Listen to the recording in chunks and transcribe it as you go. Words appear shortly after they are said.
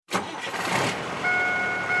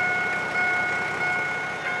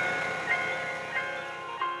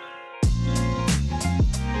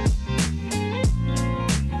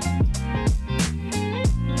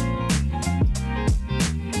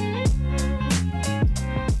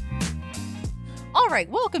right,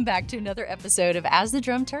 welcome back to another episode of As the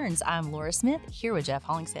Drum Turns. I'm Lora Smith, here with Jeff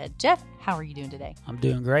Hollingshead. Jeff, how are you doing today? I'm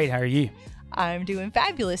doing great. How are you? I'm doing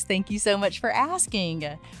fabulous. Thank you so much for asking.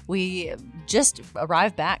 We just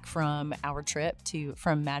arrived back from our trip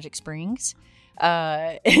from Magic Springs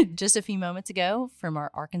just a few moments ago from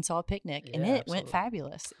our Arkansas picnic, and it went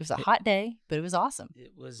fabulous. It was a hot day, but it was awesome.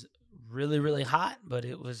 It was really, really hot, but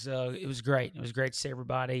it was great. It was great to see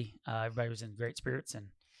everybody. Everybody was in great spirits and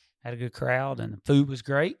had a good crowd, and the food was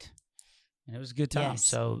great, and it was a good time. Yes.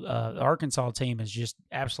 So the Arkansas team has just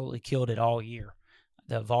absolutely killed it all year.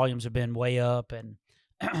 The volumes have been way up, and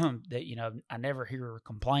that I never hear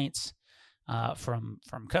complaints from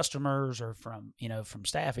customers or from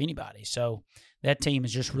staff, anybody. So that team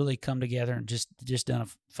has just really come together and just done a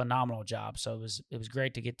phenomenal job. So it was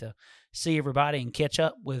great to get to see everybody and catch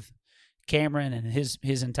up with Cameron and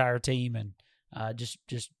his entire team, and just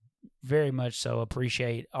very much so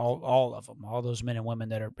appreciate all of them, all those men and women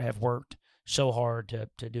that have worked so hard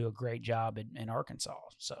to do a great job in Arkansas.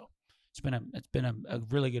 So it's been a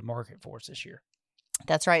really good market for us this year.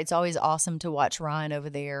 That's right. It's always awesome to watch Ryan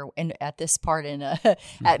over there, and at this part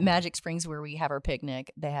at Magic Springs where we have our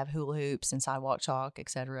picnic, they have hula hoops and sidewalk chalk,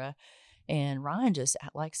 etc. And Ryan just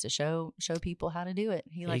likes to show people how to do it.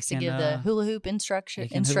 He likes to give the hula hoop instructor. He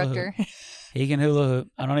can hula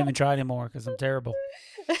hoop. I don't even try anymore because I'm terrible.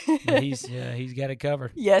 But he's got it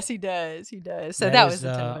covered. Yes, he does. He does. So that was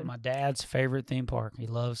my dad's favorite theme park. He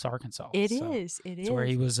loves Arkansas. It is. It's where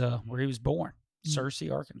he was born.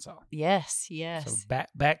 Searcy, Arkansas. Yes. So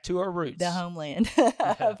back to our roots, the homeland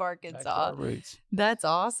of Arkansas. Back to our roots. That's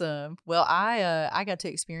awesome. Well, I got to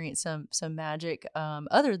experience some magic.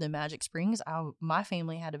 Other than Magic Springs, my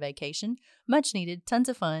family had a vacation, much needed, tons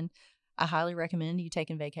of fun. I highly recommend you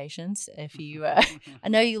taking vacations if you. I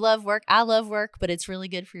know you love work. I love work, but it's really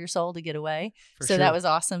good for your soul to get away. So that was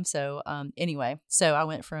awesome. So anyway, so I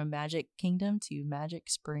went from Magic Kingdom to Magic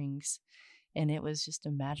Springs. And it was just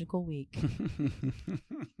a magical week.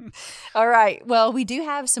 All right. Well, we do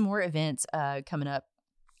have some more events coming up.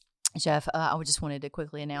 Jeff, I just wanted to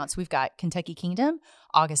quickly announce we've got Kentucky Kingdom,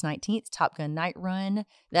 August 19th, Top Gun Night Run.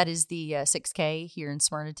 That is the 6K here in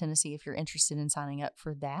Smyrna, Tennessee. If you're interested in signing up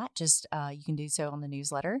for that, just you can do so on the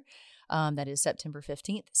newsletter. That is September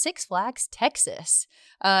 15th. Six Flags, Texas.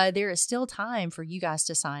 There is still time for you guys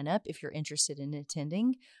to sign up if you're interested in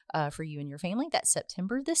attending for you and your family. That's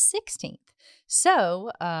September the 16th. So,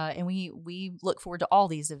 and we look forward to all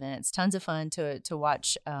these events. Tons of fun to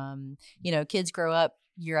watch, kids grow up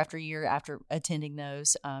year after year after attending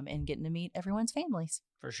those and getting to meet everyone's families.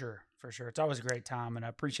 For sure. It's always a great time, and I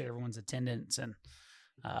appreciate everyone's attendance, and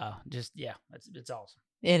it's awesome.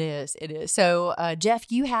 It is. So,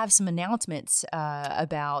 Jeff, you have some announcements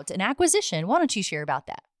about an acquisition. Why don't you share about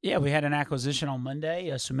that? Yeah, we had an acquisition on Monday,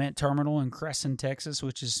 a cement terminal in Crescent, Texas,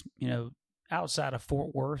 which is, outside of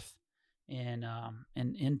Fort Worth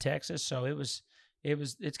in Texas. So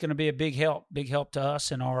it's going to be a big help to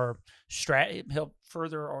us and help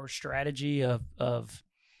further our strategy of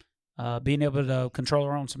being able to control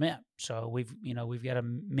our own cement. So we've got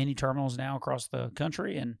many terminals now across the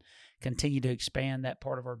country, and continue to expand that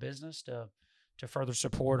part of our business to further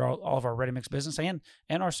support all of our ready mix business and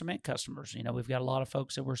our cement customers. We've got a lot of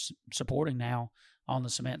folks that we're supporting now on the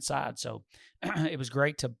cement side. So it was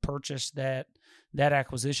great to purchase that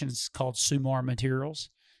acquisition. It's called Sumar Materials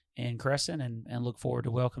in Crescent, and look forward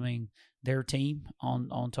to welcoming their team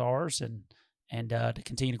onto ours and to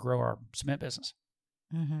continue to grow our cement business.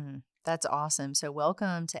 Mm-hmm. That's awesome. So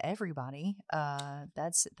welcome to everybody.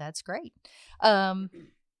 That's great.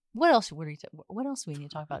 What else do we need to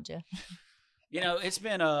talk about, Jeff? It's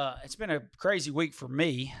been a crazy week for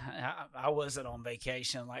me. I wasn't on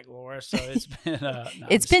vacation like Laura, so it's been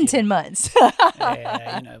it's been 10 months.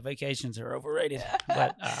 Yeah, vacations are overrated.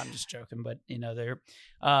 But I'm just joking. But they're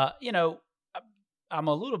I'm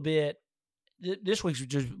a little bit. This week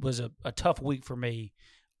was a tough week for me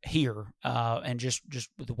here, and just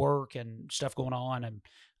with work and stuff going on, and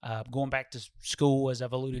going back to school, as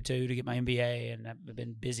I've alluded to get my MBA, and I've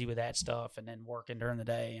been busy with that stuff, and then working during the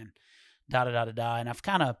day, and and I've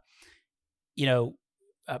kind of,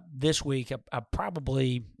 this week I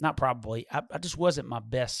just wasn't my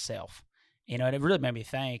best self, and it really made me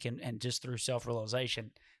think, and just through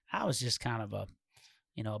self-realization, I was just kind of a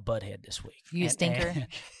butthead this week. You stinker.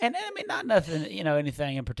 And I mean, not nothing,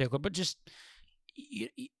 anything in particular, but just,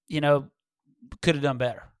 could have done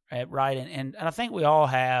better. Right. And I think we all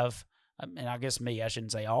have, and I guess I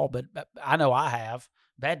shouldn't say all, but I know I have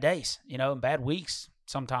bad days, and bad weeks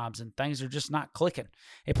sometimes, and things are just not clicking.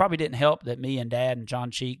 It probably didn't help that me and Dad and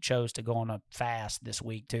John Cheek chose to go on a fast this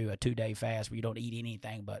week too, a 2-day fast where you don't eat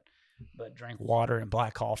anything but but drink water and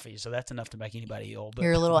black coffee. So that's enough to make anybody ill. But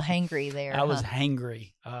You're a little hangry there. I was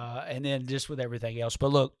hangry, and then just with everything else.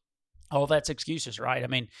 But look, all that's excuses, right? I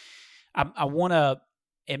mean, I want to,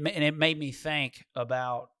 and it made me think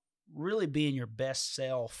about really being your best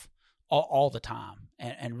self all the time,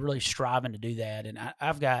 and really striving to do that. And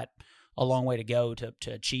I've got a long way to go to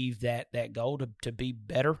achieve that goal, to be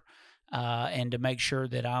better, and to make sure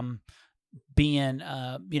that I'm being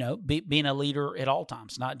being a leader at all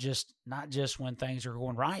times, not just when things are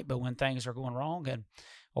going right, but when things are going wrong, and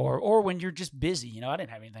or when you're just busy. I didn't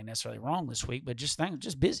have anything necessarily wrong this week, but just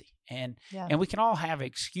busy, and we can all have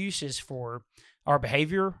excuses for our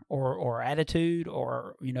behavior or attitude,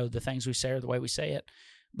 or the things we say or the way we say it,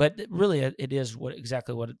 but really it is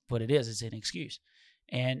exactly what it is. It's an excuse.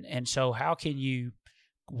 And so how can you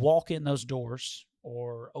walk in those doors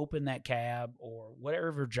or open that cab or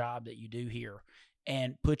whatever job that you do here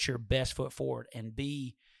and put your best foot forward and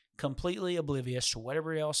be completely oblivious to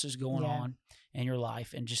whatever else is going on in your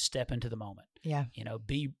life, and just step into the moment? Yeah.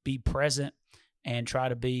 Be present, and try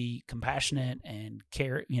to be compassionate and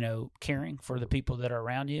caring for the people that are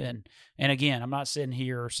around you. And again, I'm not sitting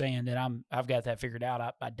here saying that I've got that figured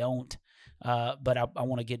out. I don't, but I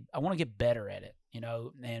want to get better at it,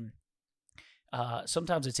 and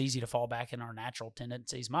sometimes it's easy to fall back in our natural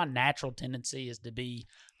tendencies. My natural tendency is to be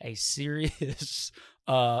a serious,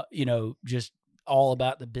 just all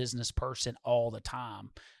about the business person all the time.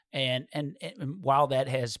 And while that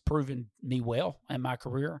has proven me well in my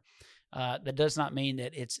career, that does not mean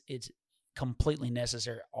that it's completely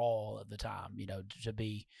necessary all of the time,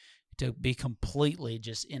 to be completely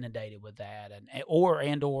just inundated with that,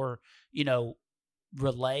 or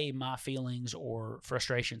relay my feelings or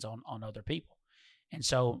frustrations on other people. And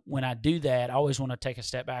so when I do that, I always want to take a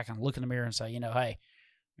step back and look in the mirror and say, hey,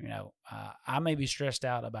 I may be stressed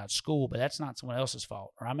out about school, but that's not someone else's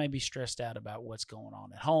fault. Or I may be stressed out about what's going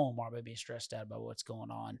on at home, or I may be stressed out about what's going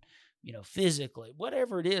on, physically,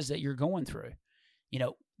 whatever it is that you're going through,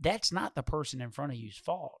 that's not the person in front of you's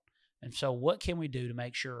fault. And so what can we do to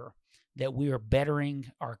make sure that we are bettering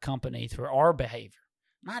our company through our behavior?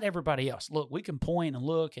 Not everybody else. Look, we can point and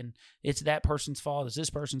look, and it's that person's fault, it's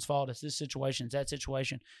this person's fault, it's this situation, it's that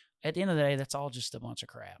situation. At the end of the day, that's all just a bunch of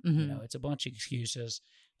crap. Mm-hmm. It's a bunch of excuses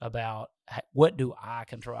about what do I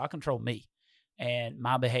control. I control me and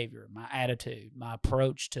my behavior, my attitude, my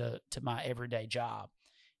approach to my everyday job.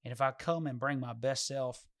 And if I come and bring my best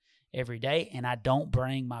self every day, and I don't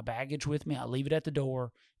bring my baggage with me, I leave it at the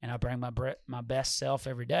door, and I bring my best self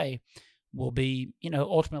every day, will be,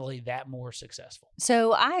 ultimately that more successful.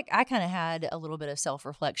 So I kind of had a little bit of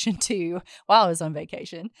self-reflection too while I was on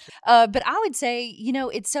vacation. But I would say,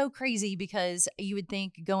 it's so crazy because you would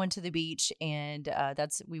think going to the beach, and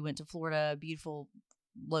we went to Florida, beautiful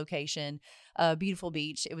location, beautiful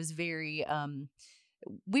beach. It was very,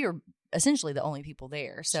 we were essentially the only people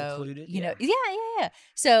there. So, secluded, yeah.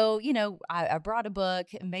 So, I brought a book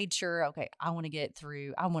and made sure, okay, I want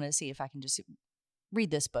to see if I can just read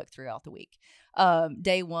this book throughout the week.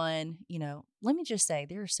 Day one, let me just say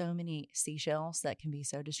there are so many seashells that can be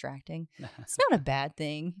so distracting. It's not a bad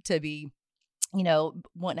thing to be,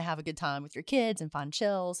 wanting to have a good time with your kids and find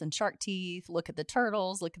shells and shark teeth, look at the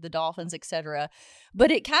turtles, look at the dolphins, etc. But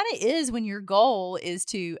it kind of is when your goal is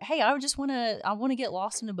to, hey, I want to get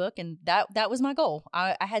lost in a book. And that was my goal.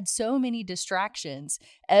 I had so many distractions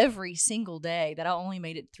every single day that I only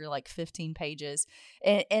made it through like 15 pages.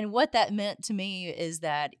 And what that meant to me is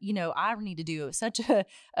that, I need to do such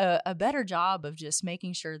a better job of just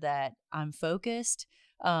making sure that I'm focused,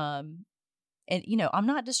 and, I'm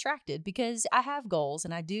not distracted, because I have goals,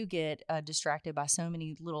 and I do get distracted by so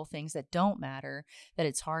many little things that don't matter that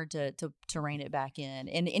it's hard to rein it back in.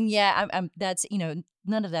 And yeah, that's,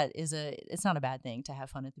 none of that it's not a bad thing to have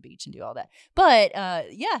fun at the beach and do all that. But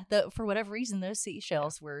for whatever reason, those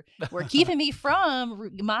seashells were keeping me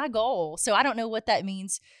from my goal. So I don't know what that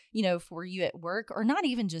means, for you at work, or not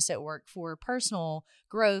even just at work, for personal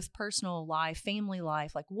growth, personal life, family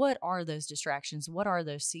life. Like, what are those distractions? What are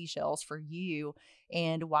those seashells for you,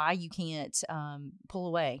 and why you can't pull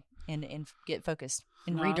away and get focused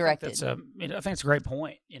and redirected? I think it's a great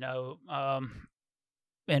point.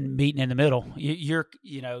 And meeting in the middle,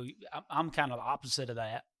 I'm kind of the opposite of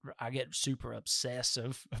that. I get super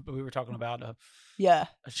obsessive. We were talking about a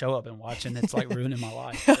show I've been watching that's like ruining my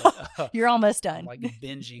life. But, you're almost done. Like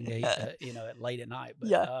binging, at late at night.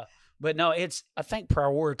 But but no, it's, I think,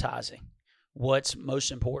 prioritizing what's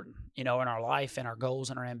most important, in our life and our goals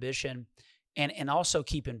and our ambition, and also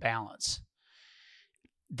keeping balance.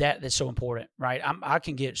 that's so important, right? I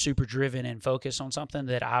can get super driven and focused on something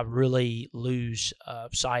that I really lose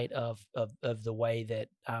sight of the way that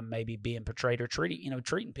I'm maybe being portrayed or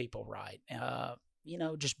treating people right.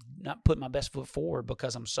 Just not putting my best foot forward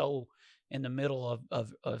because I'm so in the middle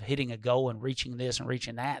of hitting a goal and reaching this and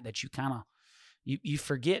reaching that you kind of you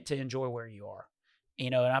forget to enjoy where you are.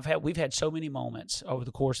 And we've had so many moments over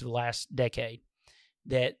the course of the last decade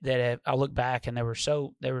that I look back and they were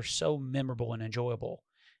so memorable and enjoyable.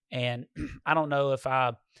 And I don't know if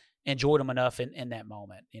I enjoyed them enough in that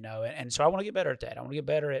moment, and so I want to get better at that. I want to get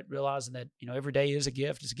better at realizing that, every day is a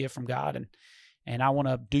gift. It's a gift from God. And I want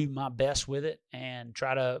to do my best with it and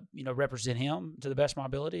try to, represent him to the best of my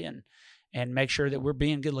ability and make sure that we're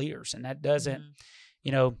being good leaders. And that doesn't,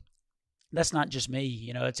 that's not just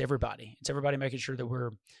me, it's everybody. It's everybody making sure that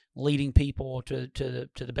we're leading people to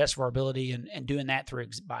the best of our ability and doing that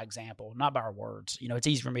by example, not by our words. It's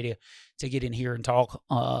easy for me to get in here and talk,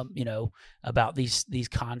 about these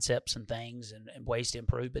concepts and things and ways to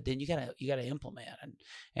improve, but then you gotta implement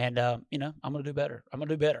and I'm going to do better. I'm going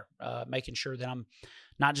to do better, making sure that I'm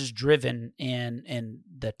not just driven in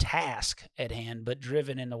the task at hand, but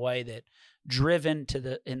driven in the way that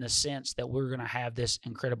in the sense that we're going to have this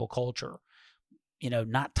incredible culture,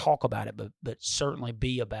 not talk about it, but certainly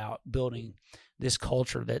be about building this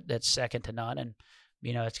culture that's second to none. And,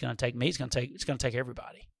 it's going to take me, it's going to take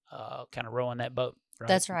everybody, kind of rowing that boat. Right?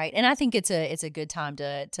 That's right. And I think it's a good time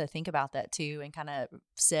to think about that too and kind of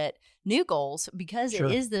set new goals because Sure.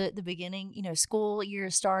 It is the beginning, school year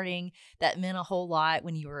is starting. That meant a whole lot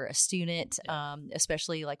when you were a student,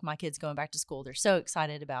 especially like my kids going back to school. They're so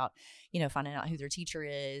excited about, finding out who their teacher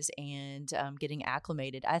is and getting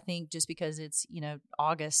acclimated. I think just because it's,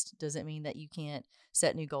 August doesn't mean that you can't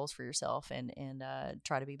set new goals for yourself and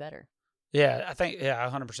try to be better. Yeah, I think, I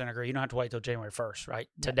 100% agree. You don't have to wait till January 1st, right?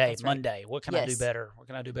 Today, that's right. Monday, what can I do better? What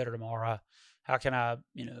can I do better tomorrow? How can I,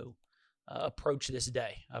 approach this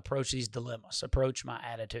day, approach these dilemmas, approach my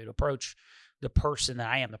attitude, approach the person that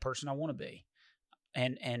I am, the person I want to be,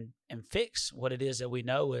 and fix what it is that we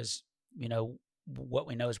know is, what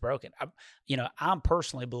we know is broken. I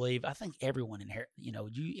personally believe, I think everyone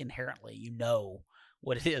inherently,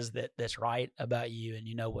 what it is that's right about you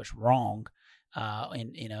and what's wrong.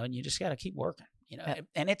 And you just got to keep working,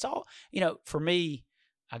 and it's all, for me,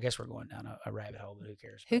 I guess we're going down a rabbit hole, but who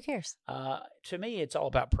cares? Who cares? To me, it's all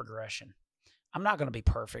about progression. I'm not going to be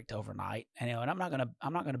perfect overnight, and I'm not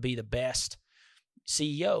going to be the best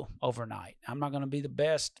CEO overnight. I'm not going to be the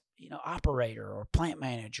best, operator or plant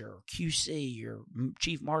manager or QC or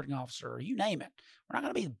chief marketing officer, or you name it. We're not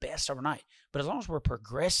going to be the best overnight, but as long as we're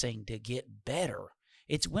progressing to get better,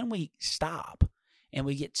 it's when we stop and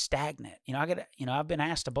we get stagnant. I've been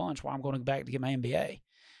asked a bunch why I'm going back to get my MBA.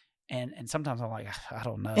 And sometimes I'm like, I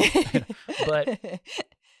don't know.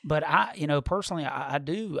 but I, personally, I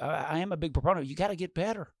do. I am a big proponent. You got to get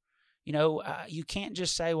better. You can't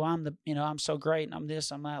just say, well, I'm so great and I'm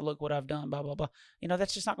this, I'm that, look what I've done, blah, blah, blah.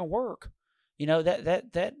 That's just not going to work.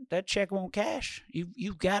 That check won't cash.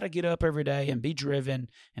 You've got to get up every day and be driven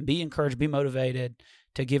and be encouraged, be motivated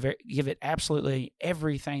to give it absolutely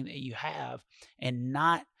everything that you have and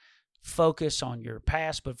not focus on your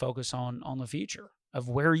past, but focus on the future of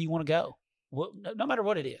where you want to go. No matter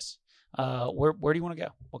what it is, where do you want to go?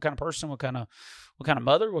 What kind of person? What kind of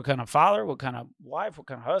mother? What kind of father? What kind of wife? What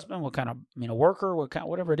kind of husband? What kind of worker?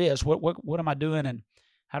 Whatever it is. What am I doing? And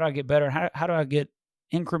how do I get better? How do I get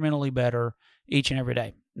incrementally better each and every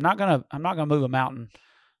day? I'm not gonna move a mountain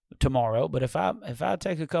tomorrow, but if I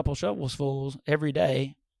take a couple shovelfuls every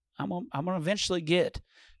day, I'm gonna eventually get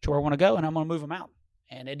to where I want to go, and I'm gonna move a mountain.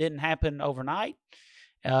 And it didn't happen overnight,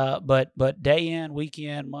 but day in, week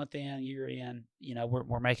in, month in, year in,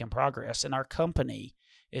 we're making progress, and our company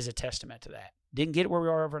is a testament to that. Didn't get where we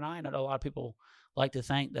are overnight. I know a lot of people like to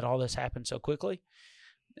think that all this happened so quickly.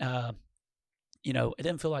 It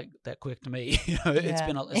didn't feel like that quick to me. It's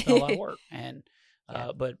been a lot of work, and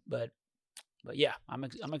but yeah,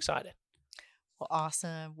 I'm excited. Well,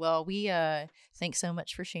 awesome. Well, we thanks so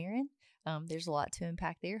much for sharing. There's a lot to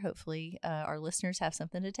unpack there. Hopefully, our listeners have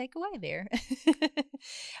something to take away there.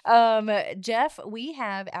 Jeff, we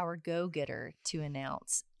have our go-getter to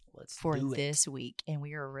announce for this week, and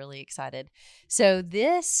we are really excited. So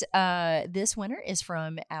this winner is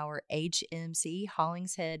from our HMC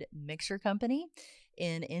Hollingshead Mixer Company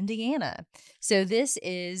in Indiana. So this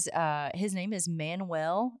is his name is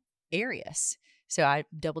Manuel Arias. So I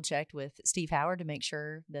double checked with Steve Howard to make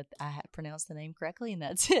sure that I had pronounced the name correctly, and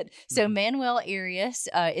that's it. So Manuel Arias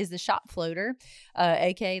is the shop floater,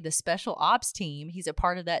 aka the special ops team. He's a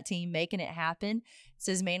part of that team making it happen. It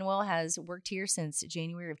says Manuel has worked here since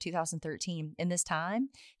January of 2013. In this time,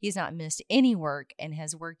 he's not missed any work and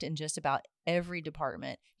has worked in just about every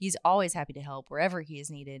department. He's always happy to help wherever he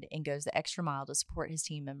is needed and goes the extra mile to support his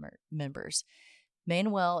team members.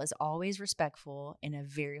 Manuel is always respectful and a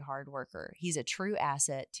very hard worker. He's a true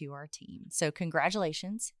asset to our team. So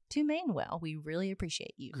congratulations to Manuel. We really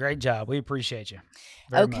appreciate you. Great job. We appreciate you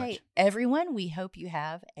very much. Everyone, we hope you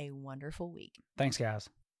have a wonderful week. Thanks, guys.